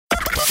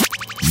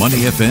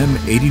Money FM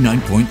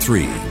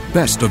 89.3.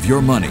 Best of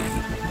your money.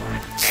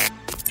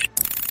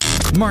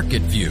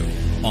 Market View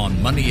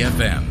on Money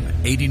FM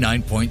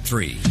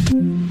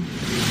 89.3.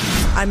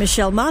 I'm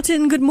Michelle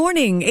Martin. Good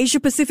morning.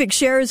 Asia Pacific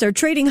shares are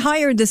trading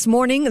higher this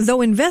morning,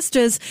 though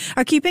investors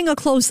are keeping a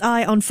close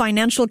eye on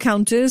financial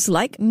counters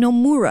like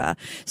Nomura.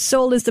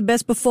 Seoul is the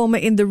best performer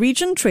in the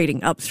region,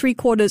 trading up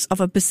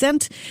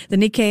 0.75%. The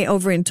Nikkei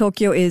over in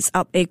Tokyo is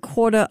up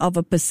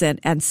 0.25%,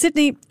 and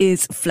Sydney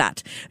is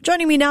flat.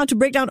 Joining me now to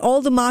break down all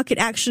the market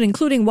action,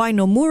 including why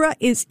Nomura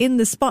is in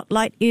the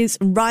spotlight, is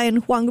Ryan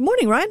Huang. Good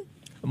morning, Ryan.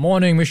 Good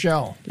morning,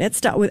 Michelle. Let's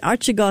start with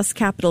Archegos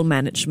Capital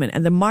Management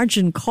and the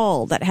margin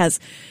call that has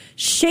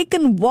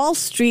shaken Wall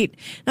Street.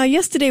 Now,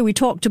 yesterday we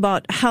talked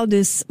about how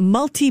this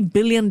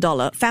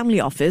multi-billion-dollar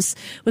family office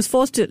was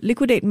forced to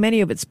liquidate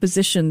many of its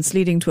positions,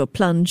 leading to a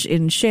plunge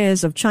in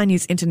shares of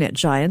Chinese internet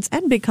giants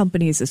and big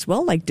companies as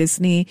well, like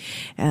Discovery,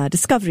 and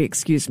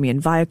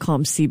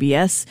Viacom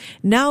CBS.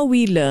 Now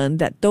we learn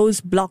that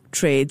those block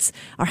trades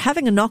are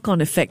having a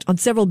knock-on effect on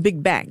several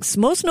big banks,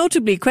 most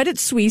notably Credit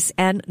Suisse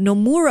and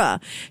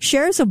Nomura.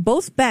 Shares of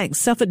both banks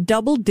suffered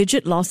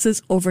double-digit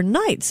losses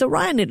overnight. So,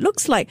 Ryan, it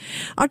looks like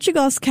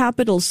Archegos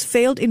Capital's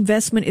failed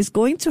investment is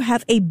going to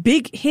have a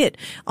big hit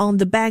on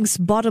the bank's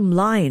bottom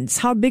lines.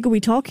 How big are we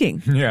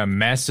talking? Yeah,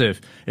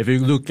 massive. If you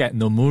look at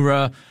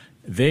Nomura,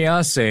 they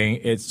are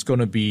saying it's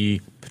going to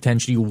be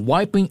potentially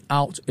wiping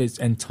out its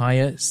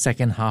entire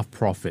second half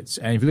profits.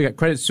 And if you look at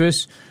Credit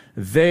Suisse,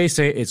 they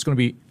say it's going to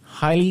be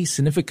highly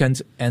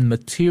significant and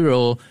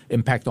material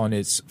impact on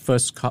its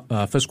first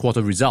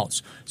quarter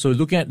results. So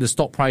looking at the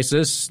stock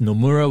prices,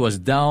 Nomura was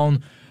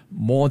down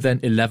more than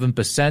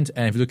 11%.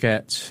 And if you look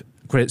at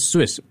Credit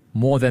Suisse,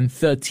 more than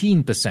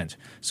 13%.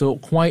 So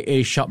quite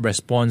a sharp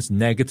response,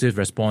 negative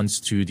response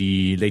to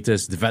the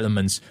latest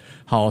developments,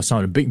 how some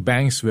of the big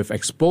banks with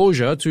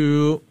exposure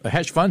to a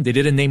hedge fund, they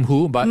didn't name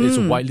who, but it's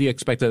widely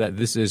expected that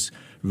this is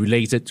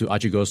related to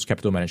Archegos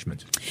Capital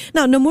Management.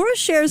 Now, Nomura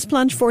shares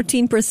plunged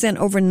 14%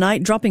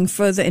 overnight, dropping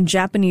further in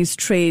Japanese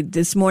trade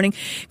this morning.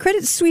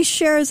 Credit Suisse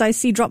shares, I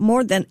see, dropped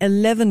more than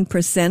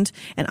 11%.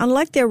 And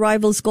unlike their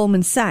rivals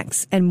Goldman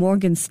Sachs and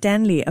Morgan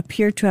Stanley,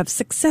 appear to have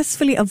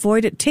successfully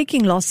avoided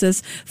taking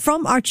losses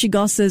from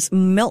Archegos'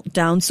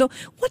 meltdown. So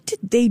what did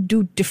they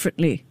do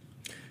differently?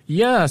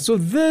 Yeah, so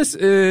this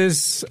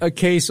is a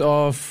case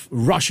of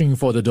rushing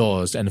for the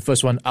doors, and the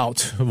first one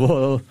out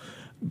will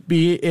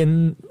be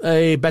in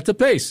a better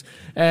place.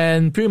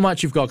 And pretty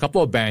much you've got a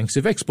couple of banks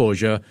with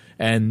exposure,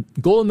 and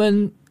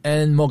Goldman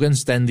and Morgan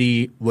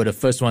Stanley were the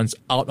first ones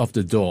out of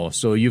the door.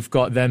 So you've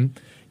got them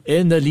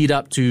in the lead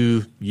up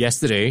to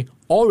yesterday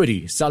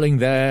already selling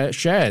their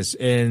shares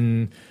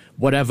in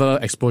whatever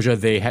exposure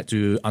they had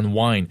to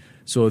unwind.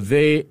 So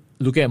they,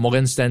 looking at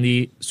Morgan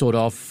Stanley, sold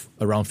off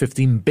around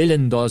 $15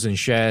 billion in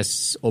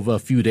shares over a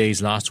few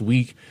days last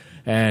week.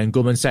 And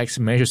Goldman Sachs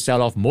managed to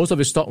sell off most of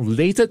its stock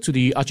related to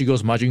the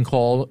Archegos margin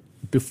call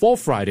before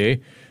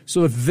Friday.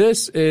 So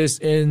this is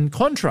in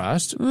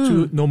contrast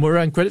to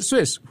Nomura and Credit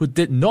Suisse, who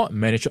did not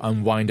manage to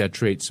unwind their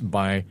trades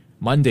by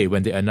Monday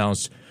when they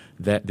announced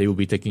that they will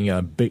be taking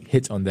a big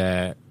hit on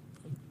their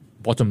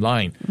bottom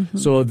line.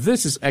 So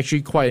this is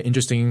actually quite an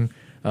interesting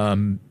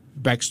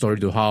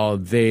backstory to how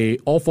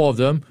all four of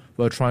them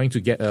were trying to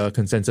get a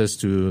consensus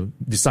to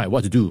decide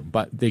what to do,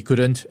 but they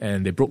couldn't,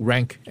 and they broke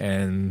rank,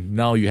 and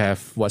now you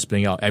have what's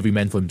playing out, every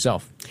man for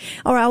himself.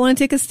 All right, I want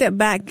to take a step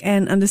back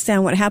and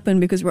understand what happened,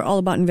 because we're all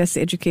about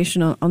investor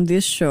education on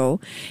this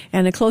show,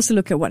 and a closer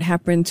look at what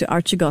happened to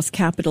Archegos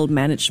Capital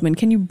Management.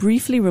 Can you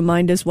briefly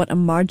remind us what a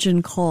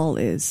margin call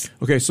is?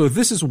 Okay, so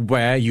this is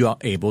where you are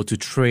able to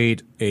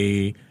trade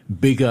a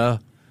bigger,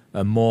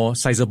 a more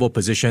sizable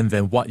position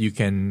than what you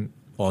can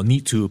or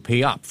need to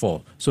pay up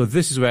for. So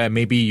this is where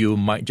maybe you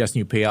might just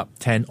need to pay up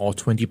 10 or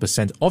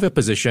 20% of your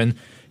position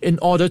in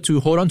order to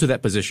hold on to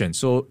that position.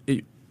 So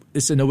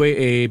it's in a way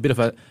a bit of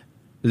a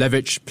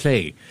leverage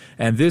play.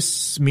 And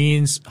this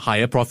means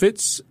higher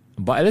profits,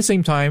 but at the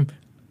same time,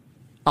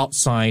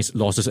 outsized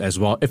losses as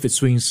well if it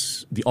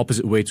swings the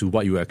opposite way to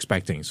what you were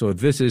expecting. So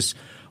this is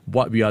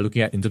what we are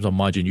looking at in terms of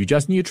margin. You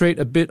just need to trade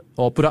a bit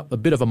or put up a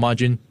bit of a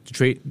margin to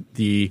trade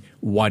the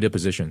wider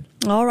position.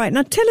 All right.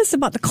 Now tell us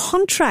about the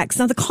contracts.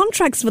 Now the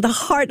contracts were the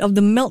heart of the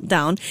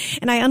meltdown.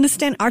 And I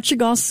understand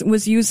Archegos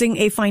was using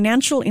a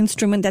financial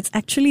instrument that's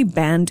actually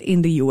banned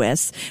in the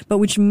US, but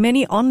which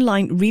many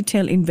online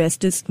retail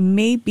investors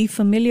may be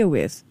familiar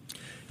with.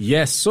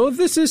 Yes, so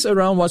this is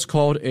around what's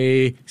called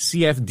a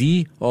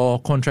CFD, or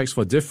contracts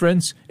for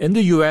difference. In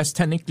the US,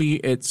 technically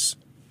it's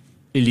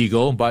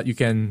illegal, but you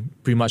can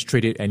pretty much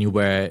trade it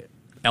anywhere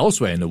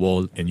elsewhere in the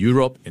world, in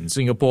Europe, in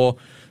Singapore.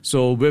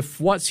 So with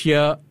what's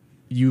here,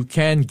 you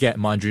can get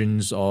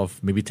margins of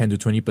maybe 10 to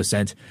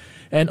 20%.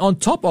 And on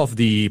top of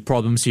the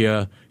problems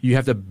here, you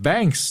have the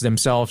banks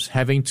themselves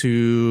having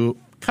to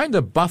kind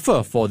of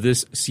buffer for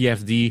this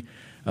CFD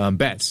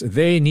bets.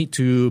 They need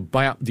to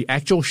buy up the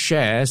actual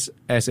shares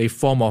as a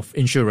form of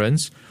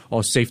insurance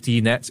or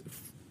safety net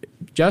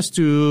just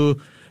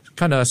to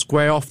kind of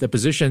square off their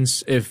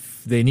positions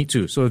if they need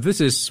to. So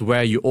this is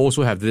where you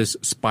also have this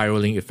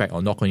spiraling effect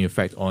or knock-on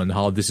effect on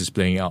how this is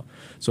playing out.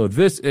 So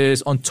this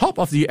is on top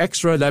of the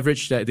extra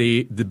leverage that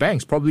the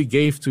banks probably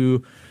gave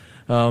to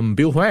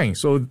Bill Hwang.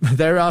 So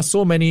there are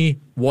so many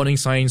warning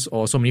signs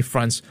or so many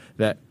fronts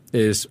that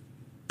is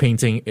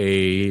painting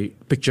a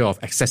picture of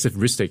excessive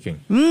risk-taking.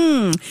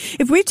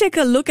 If we take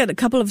a look at a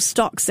couple of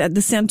stocks at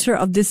the center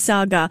of this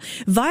saga,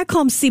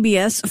 Viacom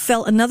CBS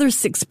fell another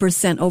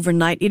 6%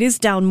 overnight. It is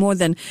down more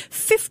than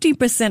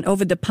 50%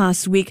 over the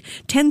past week.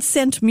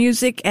 Tencent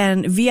Music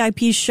and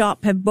VIP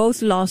Shop have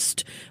both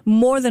lost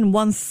more than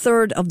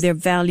 1/3 of their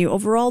value.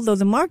 Overall, though,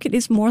 the market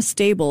is more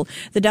stable.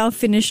 The Dow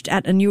finished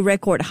at a new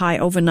record high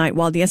overnight,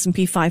 while the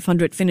S&P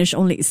 500 finished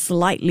only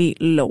slightly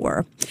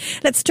lower.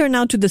 Let's turn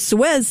now to the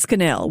Suez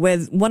Canal, where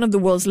one of the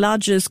world's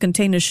largest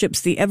container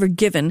ships, the Ever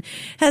Given,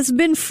 has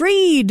been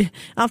freed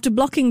after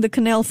blocking the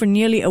canal for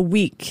nearly a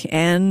week.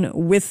 And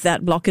with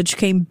that blockage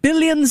came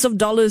billions of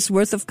dollars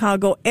worth of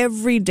cargo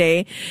every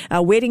day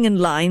waiting in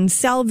line.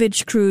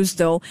 Salvage crews,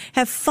 though,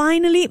 have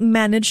finally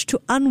managed to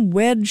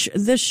unwedge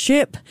the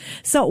ship.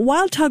 So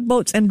while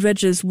tugboats and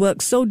dredgers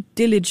work so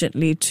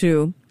diligently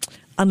to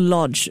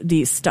unlodge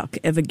the stuck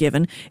Ever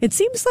Given, it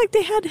seems like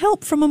they had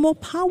help from a more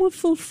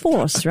powerful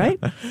force, right?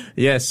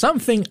 Yeah,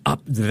 something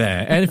up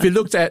there. And if you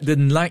looked at the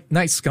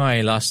night sky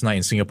last night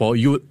in Singapore,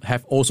 you would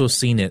have also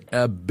seen it,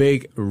 a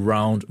big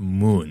round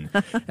moon.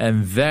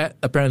 And that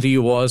apparently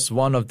was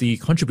one of the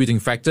contributing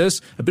factors.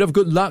 A bit of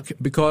good luck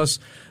because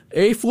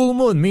a full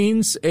moon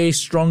means a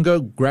stronger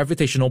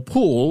gravitational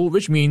pull,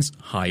 which means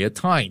higher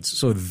tides.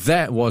 So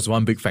that was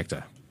one big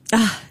factor.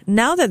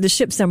 Now that the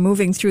ships are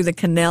moving through the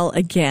canal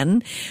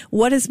again,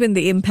 what has been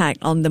the impact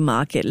on the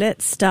market?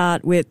 Let's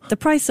start with the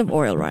price of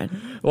oil, Ryan.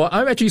 Well,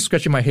 I'm actually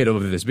scratching my head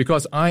over this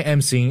because I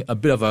am seeing a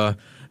bit of a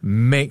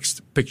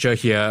mixed picture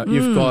here.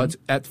 You've got,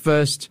 at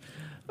first,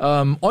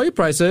 oil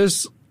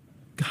prices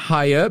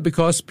higher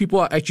because people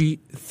are actually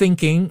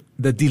thinking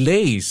the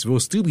delays will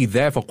still be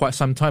there for quite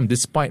some time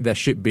despite that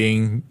ship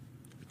being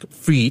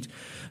freed.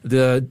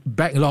 The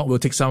backlog will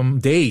take some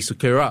days to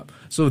clear up.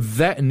 So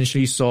that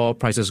initially saw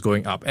prices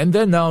going up. And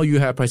then now you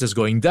have prices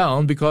going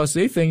down because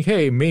they think,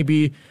 hey,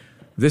 maybe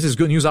this is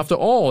good news after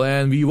all.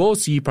 And we will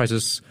see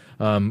prices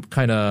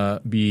kind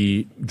of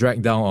be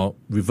dragged down or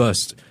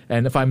reversed.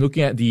 And if I'm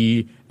looking at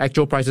the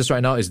actual prices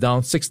right now, it's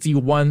down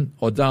 61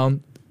 or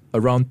down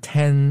around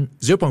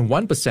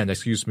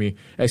 0.1%,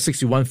 at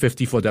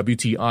 61.50 for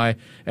WTI.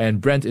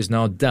 And Brent is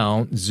now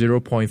down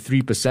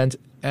 0.3%.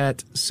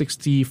 At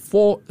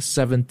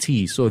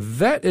 64.70. So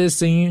that is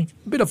seeing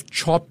a bit of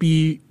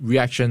choppy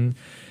reaction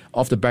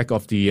off the back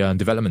of the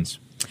developments.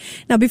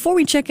 Now, before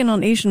we check in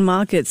on Asian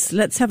markets,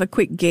 let's have a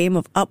quick game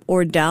of up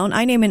or down.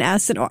 I name an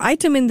asset or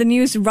item in the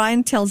news.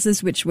 Ryan tells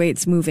us which way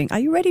it's moving. Are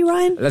you ready,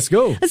 Ryan? Let's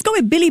go. Let's go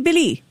with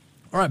Bilibili.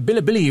 All right,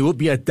 Bilibili would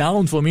be a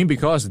down for me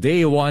because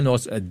day one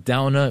was a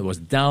downer. It was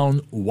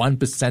down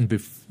 1%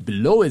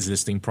 below its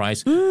listing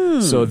price.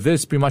 So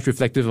this is pretty much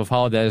reflective of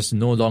how there's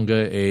no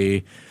longer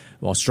a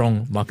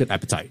strong market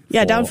appetite.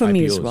 Yeah, down for IPOs.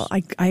 me as well.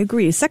 I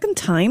agree. Second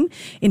time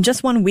in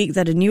just 1 week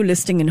that a new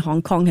listing in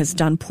Hong Kong has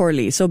done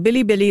poorly. So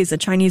Bilibili is a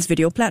Chinese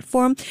video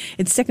platform.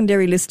 Its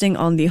secondary listing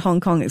on the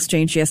Hong Kong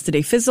exchange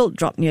yesterday fizzled,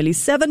 dropped nearly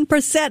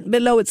 7%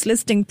 below its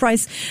listing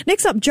price.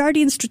 Next up,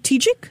 Jardine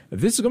Strategic.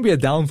 This is going to be a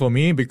down for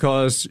me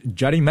because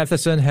Jardine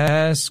Matheson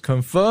has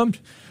confirmed,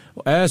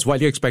 as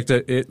widely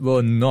expected, it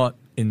will not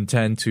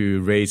intend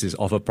to raise its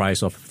offer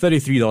price of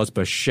 $33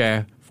 per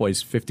share for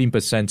its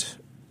 15%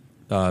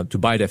 to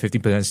buy that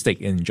 15% stake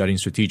in Jardine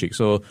Strategic.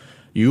 So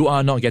you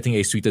are not getting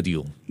a sweeter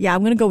deal. Yeah, I'm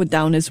going to go with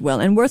down as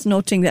well. And worth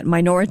noting that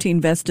minority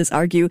investors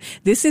argue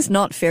this is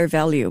not fair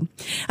value.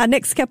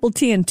 Next, Keppel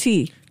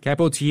TNT.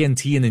 Keppel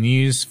TNT in the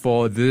news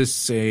for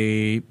this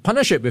a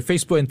partnership with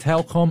Facebook and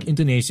Telkom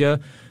Indonesia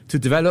to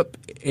develop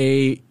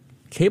a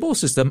cable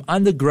system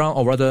underground,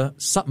 or rather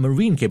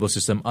submarine cable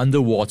system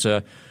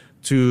underwater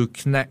to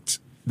connect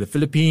the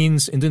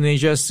Philippines,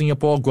 Indonesia,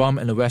 Singapore, Guam,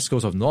 and the west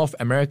coast of North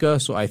America.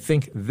 So I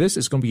think this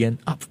is going to be an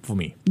up for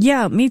me.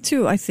 Yeah, me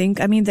too, I think.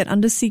 I mean, that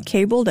undersea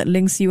cable that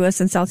links US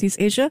and Southeast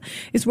Asia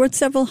is worth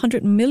several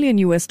 $100 million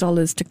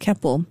to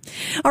Keppel.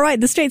 All right,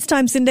 the Straits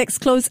Times Index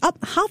closed up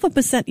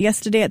 0.5%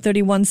 yesterday at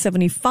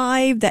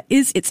 31.75. That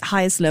is its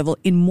highest level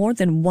in more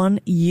than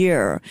 1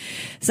 year.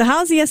 So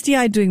how's the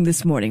STI doing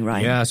this morning,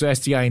 Ryan? Yeah, so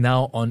STI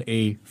now on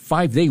a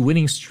 5-day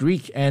winning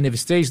streak. And if it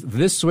stays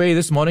this way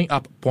this morning,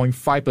 up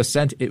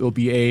 0.5%, it will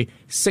be a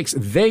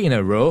 6th day in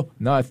a row,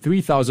 now at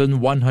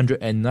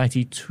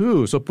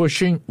 3,192. So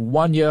pushing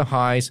 1-year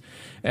highs.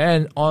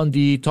 And on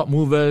the top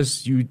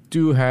movers, you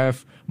do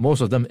have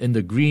most of them in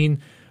the green.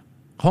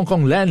 Hong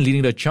Kong Land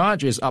leading the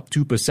charge is up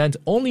 2%.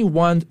 Only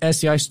one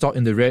STI stock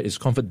in the red is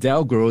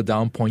ComfortDelGro,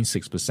 down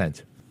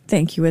 0.6%.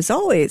 Thank you as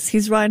always.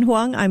 He's Ryan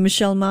Huang. I'm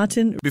Michelle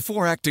Martin.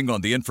 Before acting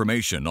on the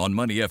information on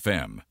Money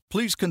FM,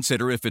 please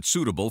consider if it's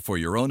suitable for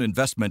your own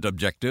investment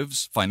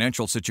objectives,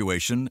 financial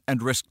situation,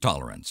 and risk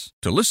tolerance.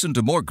 To listen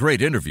to more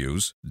great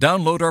interviews,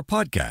 download our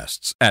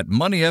podcasts at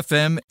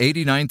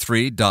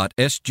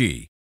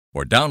moneyfm893.sg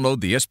or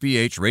download the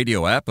SPH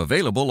radio app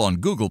available on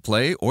Google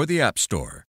Play or the App Store.